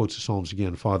he quotes the Psalms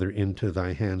again, Father, into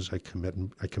thy hands I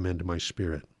commend my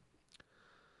spirit.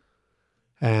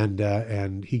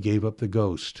 And he gave up the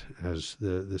ghost, as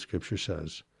the scripture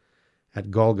says,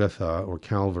 at Golgotha, or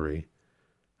Calvary,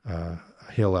 a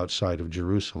hill outside of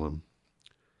Jerusalem.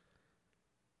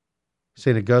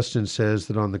 St. Augustine says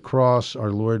that on the cross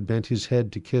our Lord bent his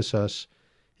head to kiss us,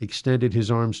 extended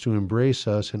his arms to embrace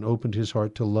us, and opened his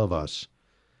heart to love us.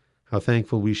 How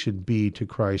thankful we should be to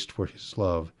Christ for his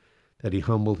love, that he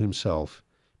humbled himself,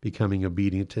 becoming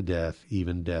obedient to death,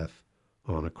 even death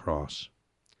on a cross.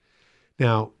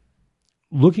 Now,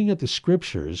 looking at the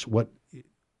scriptures,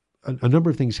 a number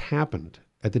of things happened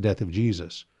at the death of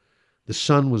Jesus. The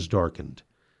sun was darkened.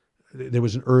 There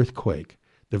was an earthquake.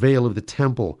 The veil of the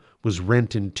temple was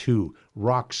rent in 2.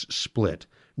 Rocks split.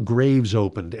 Graves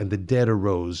opened, and the dead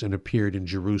arose and appeared in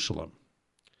Jerusalem.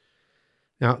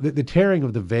 Now, the tearing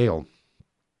of the veil,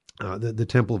 the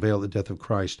temple veil at the death of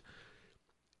Christ,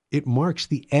 it marks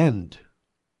the end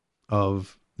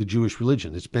of the Jewish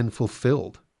religion. It's been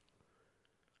fulfilled.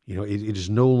 You know, it is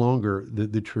no longer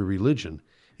the true religion.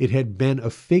 It had been a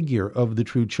figure of the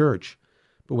true church.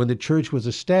 But when the church was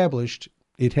established,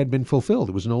 it had been fulfilled.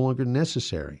 It was no longer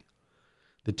necessary.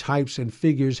 The types and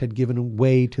figures had given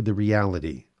way to the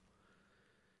reality.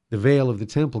 The veil of the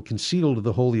temple concealed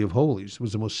the Holy of Holies. It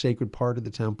was the most sacred part of the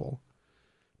temple.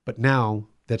 But now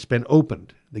that's been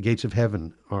opened. The gates of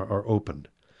heaven are opened.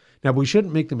 Now, we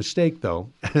shouldn't make the mistake,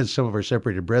 though, as some of our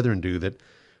separated brethren do,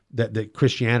 that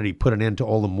Christianity put an end to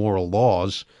all the moral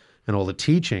laws and all the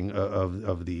teaching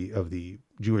of the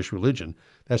Jewish religion.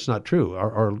 That's not true.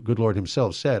 Our good Lord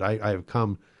himself said, I have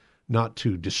come not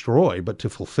to destroy, but to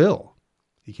fulfill.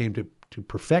 He came to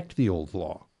perfect the old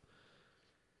law.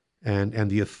 And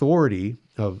the authority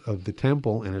of the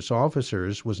temple and its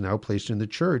officers was now placed in the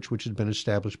church, which had been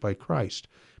established by Christ,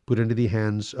 put into the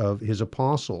hands of his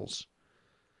apostles.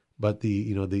 But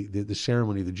the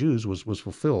ceremony of the Jews was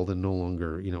fulfilled, and no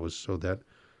longer, was so that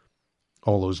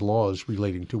all those laws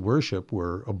relating to worship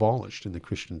were abolished in the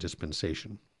Christian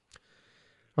dispensation.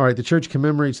 All right, the church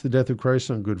commemorates the death of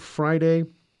Christ on Good Friday,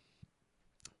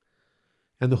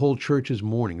 and the whole church is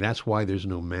mourning. That's why there's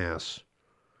no Mass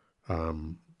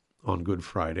on Good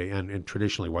Friday, and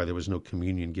traditionally why there was no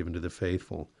communion given to the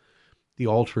faithful. The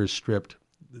altar is stripped,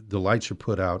 the lights are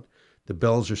put out, the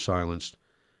bells are silenced,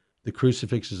 the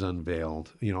crucifix is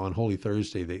unveiled. On Holy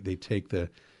Thursday, they take the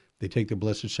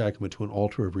Blessed Sacrament to an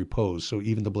altar of repose. So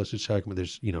even the Blessed Sacrament,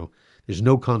 there's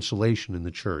no consolation in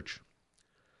the church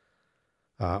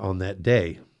on that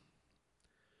day.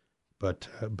 But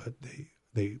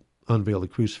they unveil the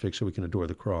crucifix so we can adore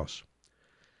the cross.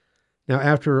 Now,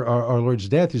 after our Lord's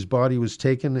death, his body was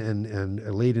taken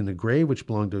and laid in a grave which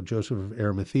belonged to Joseph of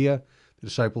Arimathea. The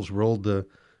disciples rolled the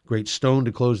great stone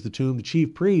to close the tomb. The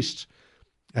chief priests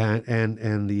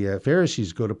and the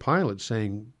Pharisees go to Pilate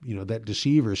saying, that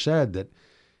deceiver said that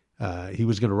he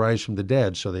was going to rise from the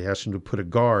dead. So they asked him to put a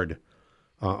guard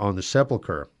on the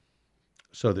sepulcher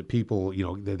so that people,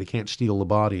 they can't steal the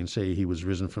body and say he was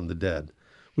risen from the dead,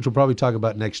 which we'll probably talk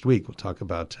about next week. We'll talk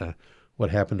about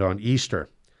what happened on Easter.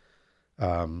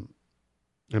 And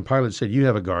Pilate said, you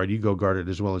have a guard, you go guard it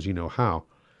as well as you know how.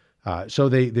 So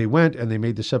they went and they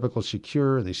made the sepulchre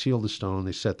secure, and they sealed the stone,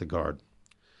 they set the guard.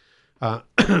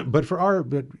 But for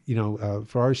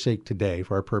our sake today,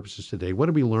 for our purposes today, what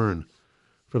do we learn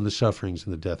from the sufferings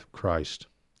and the death of Christ?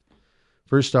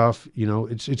 First off,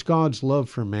 it's God's love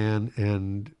for man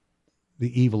and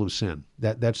the evil of sin.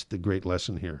 That's the great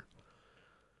lesson here.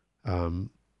 And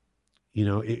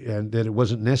that it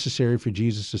wasn't necessary for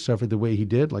Jesus to suffer the way he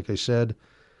did. Like I said,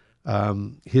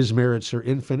 his merits are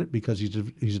infinite because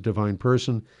he's a divine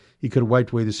person. He could have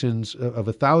wiped away the sins of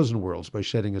 1,000 worlds by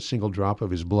shedding a single drop of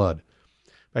his blood.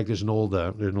 In fact, there's an old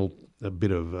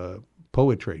bit of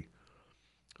poetry.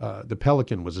 The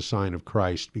pelican was a sign of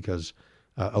Christ because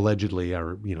allegedly,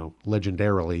 or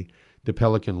legendarily, the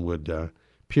pelican would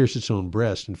pierce its own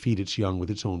breast and feed its young with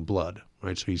its own blood.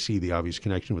 Right, so you see the obvious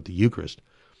connection with the Eucharist.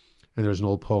 And there's an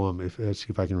old poem, let's see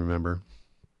if I can remember.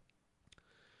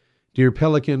 Dear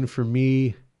pelican, for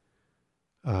me,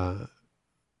 thy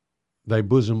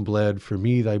bosom bled, for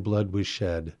me thy blood was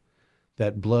shed,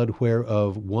 that blood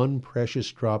whereof one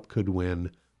precious drop could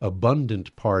win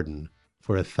abundant pardon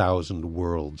for 1,000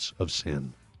 worlds of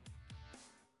sin.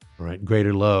 All right,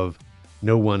 greater love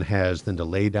no one has than to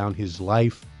lay down his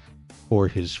life for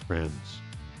his friends.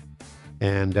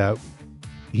 And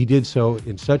he did so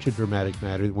in such a dramatic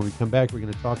manner that when we come back, we're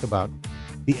going to talk about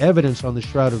the evidence on the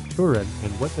Shroud of Turin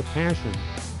and what the Passion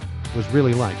was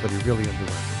really like, what it really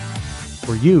underwent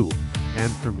for you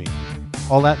and for me.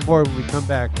 All that and more when we come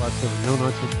back. Lots of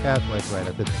no-nonsense Catholic right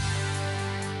after this.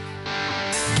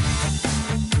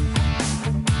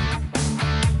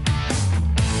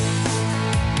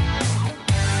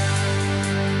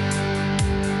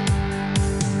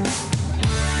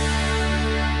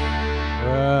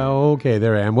 Okay,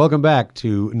 there I am. Welcome back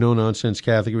to No Nonsense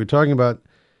Catholic. We're talking about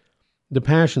the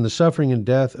passion, the suffering and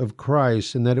death of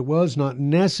Christ, and that it was not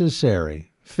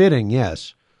necessary, fitting,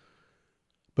 yes,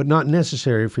 but not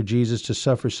necessary for Jesus to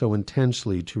suffer so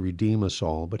intensely to redeem us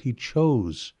all. But he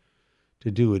chose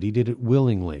to do it. He did it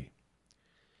willingly.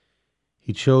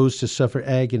 He chose to suffer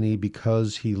agony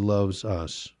because he loves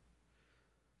us.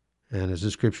 And as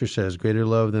the scripture says, greater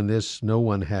love than this no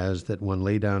one has, that one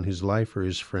lay down his life for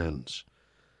his friends.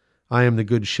 I am the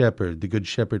good shepherd. The good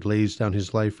shepherd lays down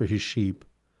his life for his sheep.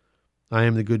 I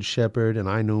am the good shepherd, and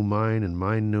I know mine, and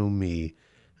mine know me,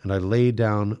 and I lay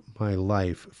down my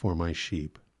life for my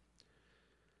sheep.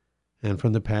 And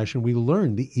from the Passion, we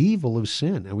learn the evil of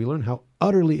sin, and we learn how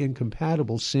utterly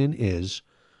incompatible sin is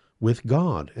with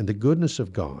God and the goodness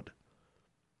of God.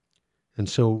 And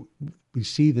so we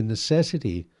see the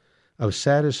necessity of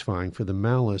satisfying for the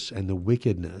malice and the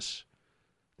wickedness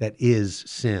that is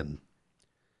sin.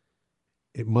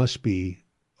 It must be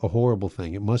a horrible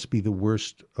thing. It must be the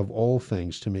worst of all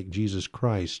things to make Jesus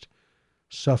Christ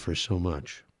suffer so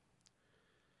much.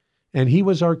 And he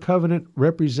was our covenant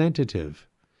representative.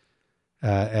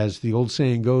 As the old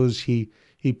saying goes, he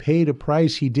paid a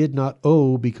price he did not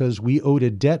owe because we owed a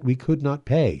debt we could not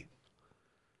pay.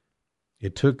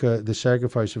 It took the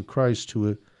sacrifice of Christ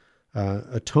to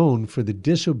atone for the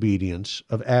disobedience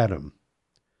of Adam,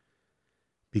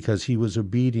 because he was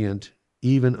obedient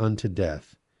even unto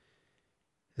death.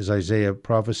 As Isaiah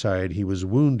prophesied, he was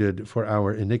wounded for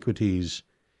our iniquities,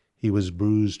 he was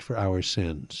bruised for our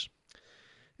sins.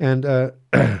 And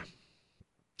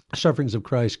sufferings of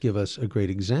Christ give us a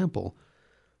great example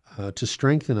to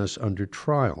strengthen us under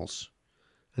trials,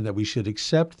 and that we should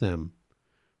accept them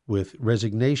with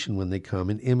resignation when they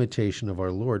come, in imitation of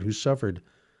our Lord, who suffered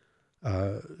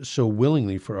so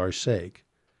willingly for our sake.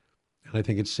 And I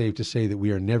think it's safe to say that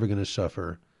we are never going to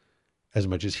suffer as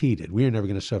much as he did. We are never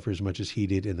going to suffer as much as he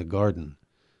did in the garden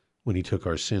when he took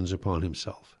our sins upon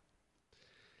himself.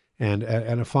 And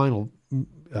a final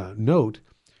note,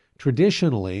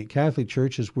 traditionally, Catholic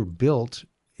churches were built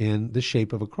in the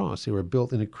shape of a cross. They were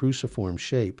built in a cruciform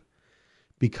shape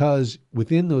because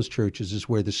within those churches is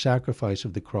where the sacrifice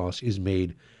of the cross is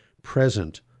made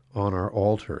present on our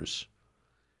altars.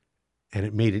 And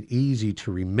it made it easy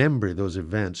to remember those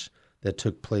events that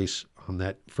took place on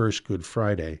that first Good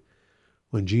Friday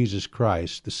when Jesus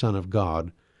Christ, the Son of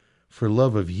God, for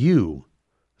love of you,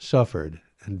 suffered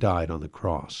and died on the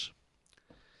cross.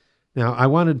 Now, I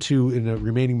wanted to, in the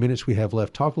remaining minutes we have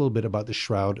left, talk a little bit about the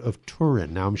Shroud of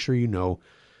Turin. Now, I'm sure you know,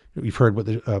 you've heard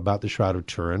about the Shroud of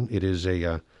Turin. It is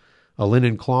a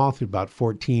linen cloth about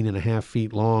 14 and a half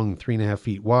feet long, 3.5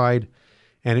 feet wide,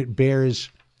 and it bears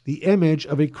the image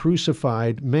of a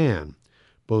crucified man,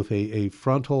 both a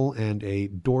frontal and a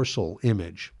dorsal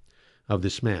image of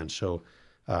this man. So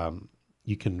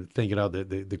you can think it out,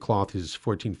 the cloth is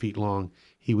 14 feet long.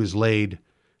 He was laid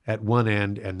at one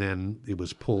end, and then it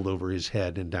was pulled over his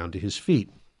head and down to his feet.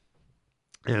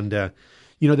 And,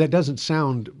 that doesn't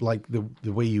sound like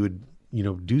the way you would,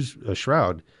 do a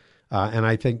shroud. And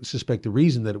I suspect the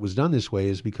reason that it was done this way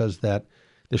is because that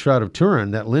the Shroud of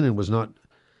Turin, that linen, was not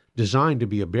designed to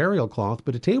be a burial cloth,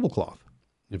 but a tablecloth.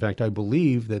 In fact, I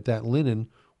believe that linen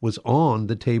was on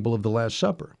the table of the Last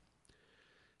Supper.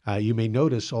 You may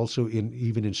notice also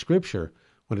even in Scripture,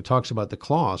 when it talks about the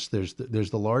cloths, there's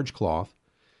the large cloth,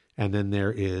 and then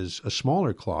there is a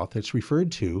smaller cloth that's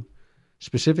referred to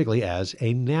specifically as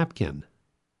a napkin.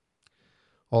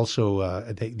 Also,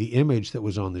 the image that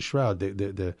was on the shroud,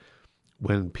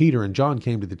 when Peter and John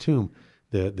came to the tomb,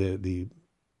 the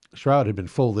shroud had been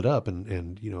folded up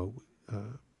and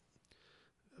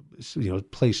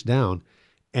placed down.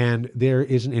 And there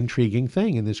is an intriguing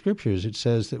thing in the Scriptures. It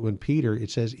says that when Peter,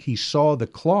 he saw the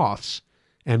cloths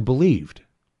and believed.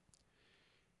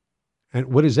 And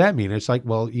what does that mean? It's like,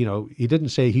 well, he didn't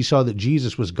say he saw that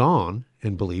Jesus was gone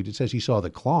and believed. It says he saw the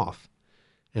cloth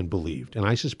and believed. And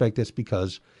I suspect that's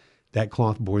because that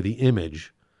cloth bore the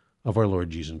image of our Lord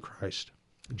Jesus Christ.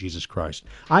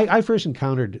 I first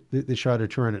encountered the Shroud of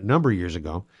Turin a number of years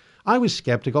ago. I was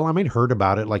skeptical. I heard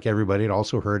about it like everybody. I'd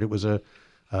also heard it was a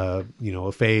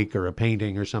fake or a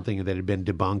painting or something that had been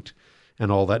debunked and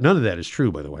all that. None of that is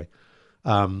true, by the way.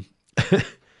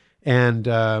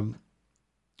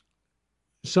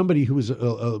 Somebody who was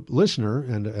a listener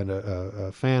and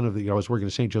a fan of I was working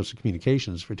at St. Joseph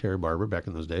Communications for Terry Barber back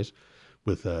in those days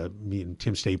with me and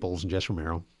Tim Staples and Jess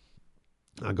Romero,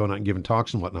 going out and giving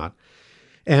talks and whatnot.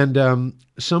 And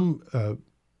some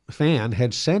fan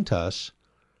had sent us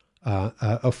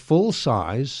a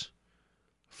full-size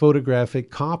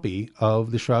photographic copy of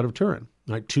the Shroud of Turin,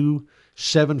 like 2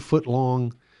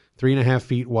 7-foot-long, 3.5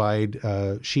 feet wide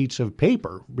sheets of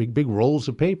paper, big rolls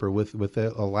of paper with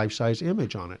a life-size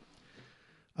image on it.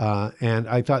 And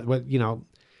I thought,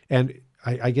 and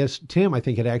I guess Tim, I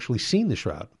think, had actually seen the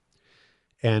shroud.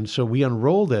 And so we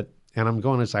unrolled it, and I'm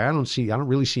going to say, I don't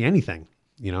really see anything.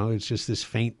 It's just this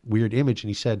faint, weird image. And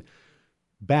he said,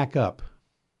 back up.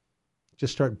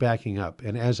 Just start backing up.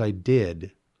 And as I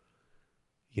did,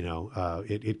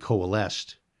 it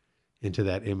coalesced into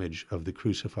that image of the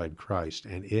crucified Christ.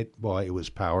 And it was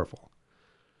powerful.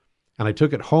 And I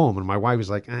took it home, and my wife was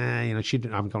like, I'm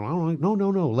going, oh,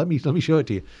 no, let me show it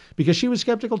to you. Because she was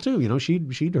skeptical too.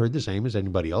 She'd heard the same as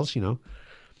anybody else,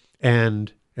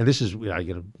 And this is,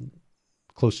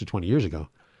 close to 20 years ago.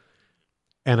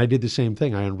 And I did the same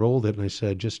thing. I unrolled it and I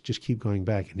said, just keep going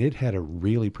back. And it had a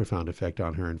really profound effect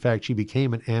on her. In fact, she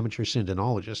became an amateur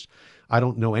syndenologist. I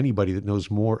don't know anybody that knows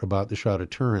more about the Shroud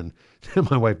of Turin than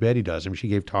my wife Betty does. She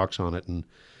gave talks on it and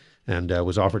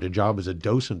was offered a job as a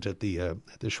docent at the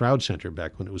Shroud Center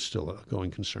back when it was still a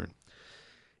going concern.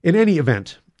 In any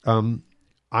event,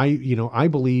 I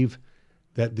believe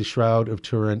that the Shroud of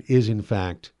Turin is in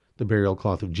fact the burial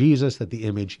cloth of Jesus, that the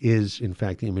image is in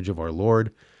fact the image of our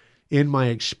Lord. In my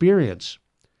experience,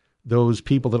 those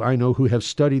people that I know who have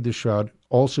studied the shroud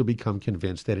also become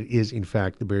convinced that it is, in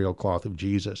fact, the burial cloth of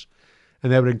Jesus.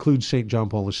 And that would include St. John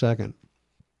Paul II.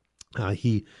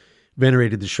 He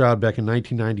venerated the shroud back in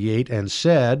 1998 and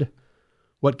said,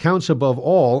 what counts above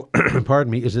all,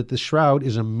 is that the shroud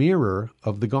is a mirror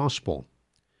of the gospel.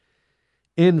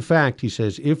 In fact, he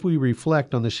says, if we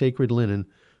reflect on the sacred linen,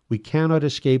 we cannot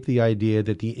escape the idea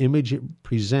that the image it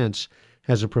presents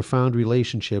has a profound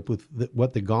relationship with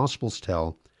what the Gospels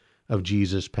tell of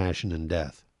Jesus' passion and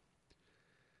death.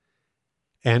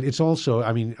 And it's also,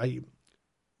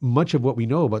 much of what we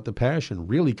know about the Passion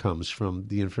really comes from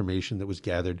the information that was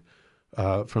gathered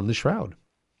from the shroud,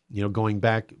 going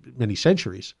back many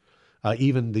centuries.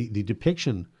 Even the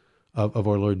depiction of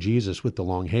our Lord Jesus with the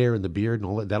long hair and the beard and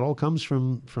all that all comes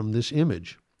from this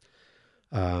image,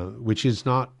 which was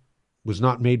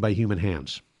not made by human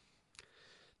hands.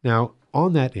 Now,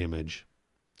 on that image,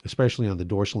 especially on the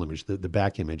dorsal image, the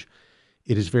back image,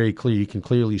 it is very clear. You can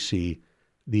clearly see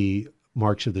the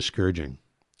marks of the scourging.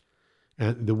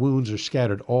 And the wounds are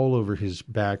scattered all over his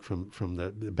back, from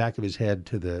the back of his head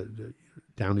to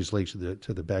down his legs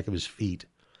to the back of his feet.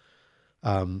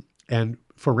 And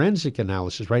forensic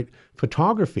analysis, right?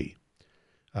 Photography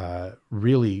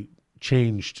really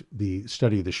changed the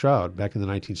study of the shroud back in the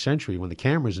 19th century when the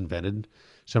camera was invented.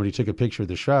 Somebody took a picture of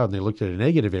the shroud and they looked at a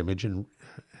negative image and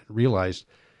realized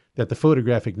that the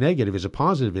photographic negative is a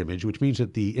positive image, which means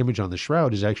that the image on the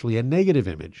shroud is actually a negative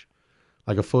image,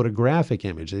 like a photographic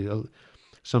image.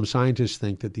 Some scientists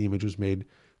think that the image was made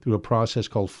through a process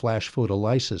called flash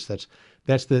photolysis.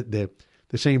 That's the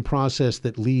same process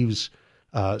that leaves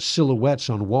silhouettes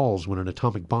on walls when an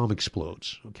atomic bomb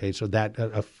explodes. Okay, so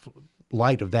that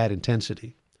light of that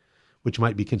intensity, which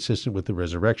might be consistent with the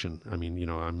resurrection. I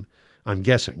mean, I'm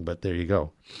guessing, but there you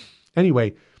go.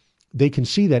 Anyway, they can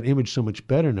see that image so much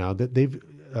better now that they've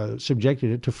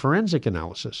subjected it to forensic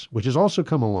analysis, which has also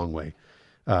come a long way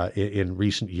in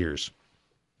recent years.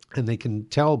 And they can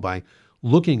tell by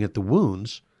looking at the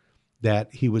wounds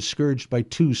that he was scourged by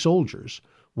two soldiers,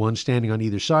 one standing on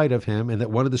either side of him, and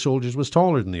that one of the soldiers was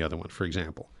taller than the other one, for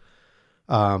example.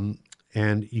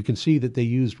 And you can see that they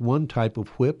used one type of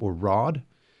whip or rod,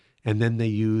 and then they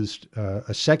used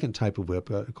a second type of whip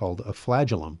called a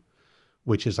flagellum,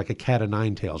 which is like a cat o'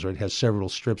 nine tails, right? It has several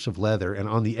strips of leather, and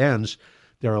on the ends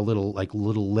there are little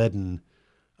leaden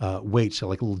weights, so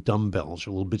like little dumbbells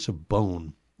or little bits of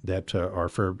bone that are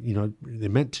for, they're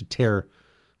meant to tear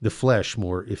the flesh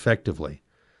more effectively.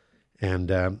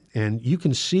 And you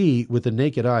can see with the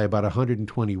naked eye about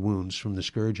 120 wounds from the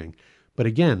scourging. But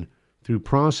again, through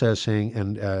processing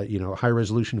and high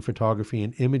resolution photography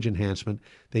and image enhancement,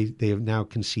 they now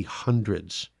can see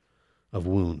hundreds of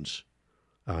wounds.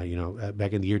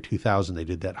 Back in the year 2000, they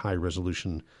did that high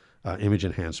resolution image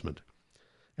enhancement.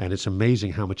 And it's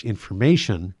amazing how much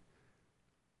information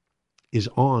is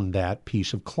on that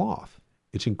piece of cloth.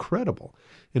 It's incredible.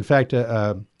 In fact,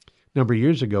 a number of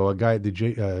years ago, a guy at the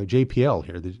JPL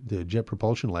here, the Jet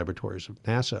Propulsion Laboratories of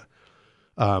NASA,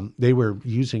 they were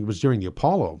using, it was during the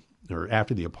Apollo, or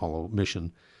after the Apollo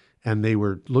mission, and they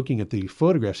were looking at the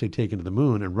photographs they'd taken of the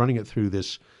moon and running it through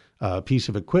this piece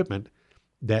of equipment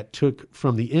that took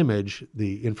from the image,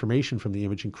 the information from the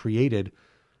image, and created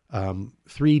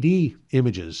 3D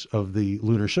images of the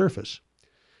lunar surface.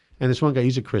 And this one guy,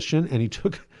 he's a Christian, and he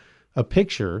took a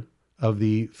picture of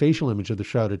the facial image of the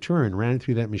Shroud of Turin, ran it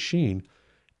through that machine,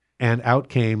 and out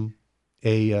came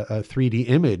a 3D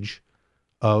image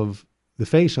of the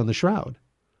face on the shroud.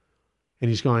 And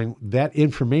he's going, that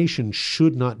information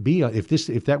should not be, if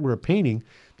that were a painting,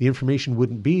 the information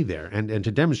wouldn't be there. And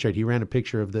to demonstrate, he ran a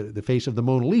picture of the face of the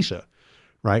Mona Lisa,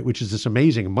 right, which is this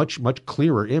amazing, much, much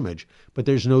clearer image, but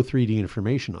there's no 3D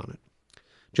information on it.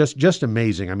 Just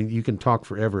amazing. I mean, you can talk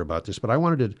forever about this, but I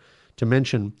wanted to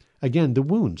mention, again, the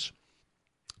wounds.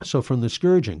 So from the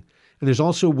scourging, and there's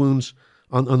also wounds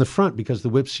on the front because the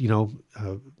whips,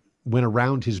 went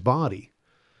around his body.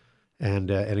 And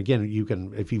again, you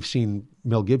can, if you've seen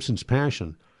Mel Gibson's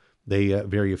Passion, they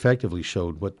very effectively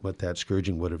showed what that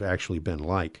scourging would have actually been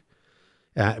like.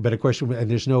 But of course,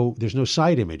 and there's no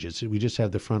side images. We just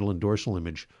have the frontal and dorsal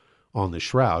image on the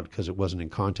shroud because it wasn't in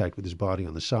contact with his body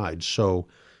on the side. So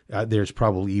there's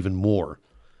probably even more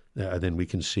than we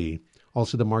can see.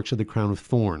 Also, the marks of the crown of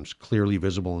thorns, clearly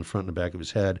visible in front and back of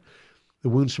his head. The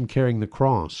wounds from carrying the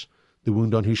cross. The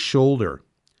wound on his shoulder,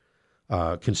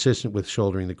 consistent with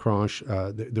shouldering the cross.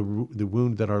 The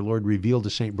wound that our Lord revealed to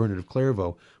St. Bernard of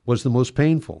Clairvaux was the most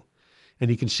painful.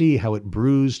 And you can see how it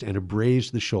bruised and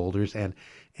abrased the shoulders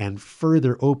and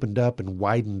further opened up and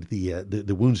widened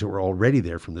the wounds that were already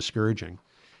there from the scourging.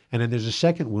 And then there's a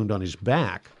second wound on his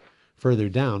back further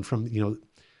down from,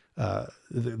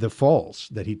 the falls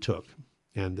that he took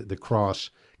and the cross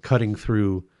cutting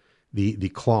through the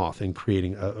cloth and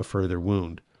creating a further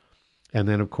wound. And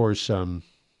then, of course,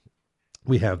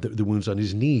 we have the wounds on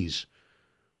his knees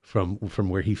from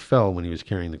where he fell when he was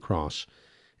carrying the cross.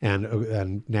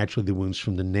 And naturally the wounds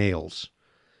from the nails.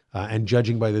 And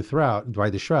judging by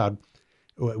the shroud,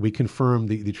 we confirm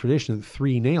the tradition that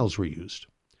 3 nails were used,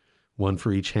 one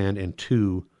for each hand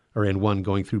and one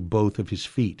going through both of his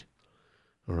feet.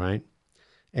 All right,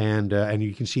 and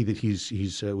you can see that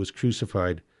he's was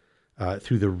crucified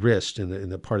through the wrist, in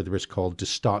the part of the wrist called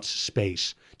Destats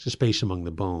space. It's a space among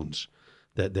the bones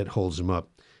that holds him up.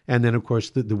 And then, of course,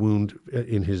 the wound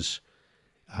in his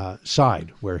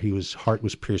side, where his heart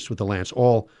was pierced with a lance,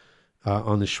 all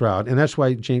on the shroud. And that's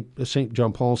why St.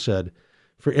 John Paul said,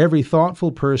 "For every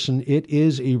thoughtful person, it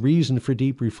is a reason for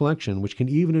deep reflection, which can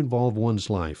even involve one's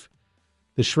life.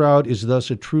 The shroud is thus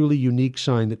a truly unique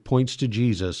sign that points to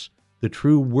Jesus, the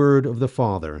true Word of the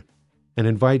Father, and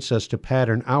invites us to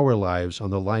pattern our lives on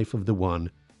the life of the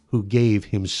one who gave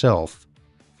himself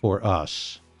for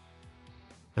us."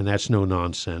 And that's no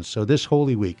nonsense. So this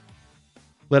Holy Week,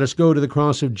 let us go to the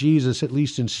cross of Jesus, at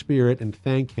least in spirit, and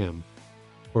thank him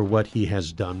for what he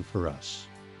has done for us.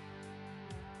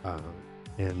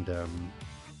 And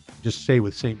just say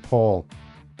with St. Paul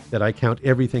that I count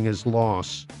everything as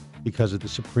loss because of the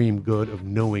supreme good of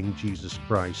knowing Jesus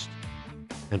Christ.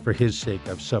 And for his sake,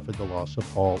 I've suffered the loss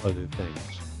of all other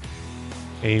things.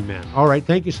 Amen. All right.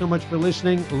 Thank you so much for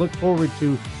listening. I look forward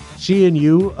to seeing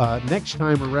you next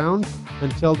time around.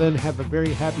 Until then, have a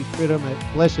very happy Triduum,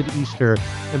 a blessed Easter,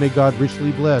 and may God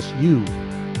richly bless you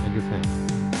and your family.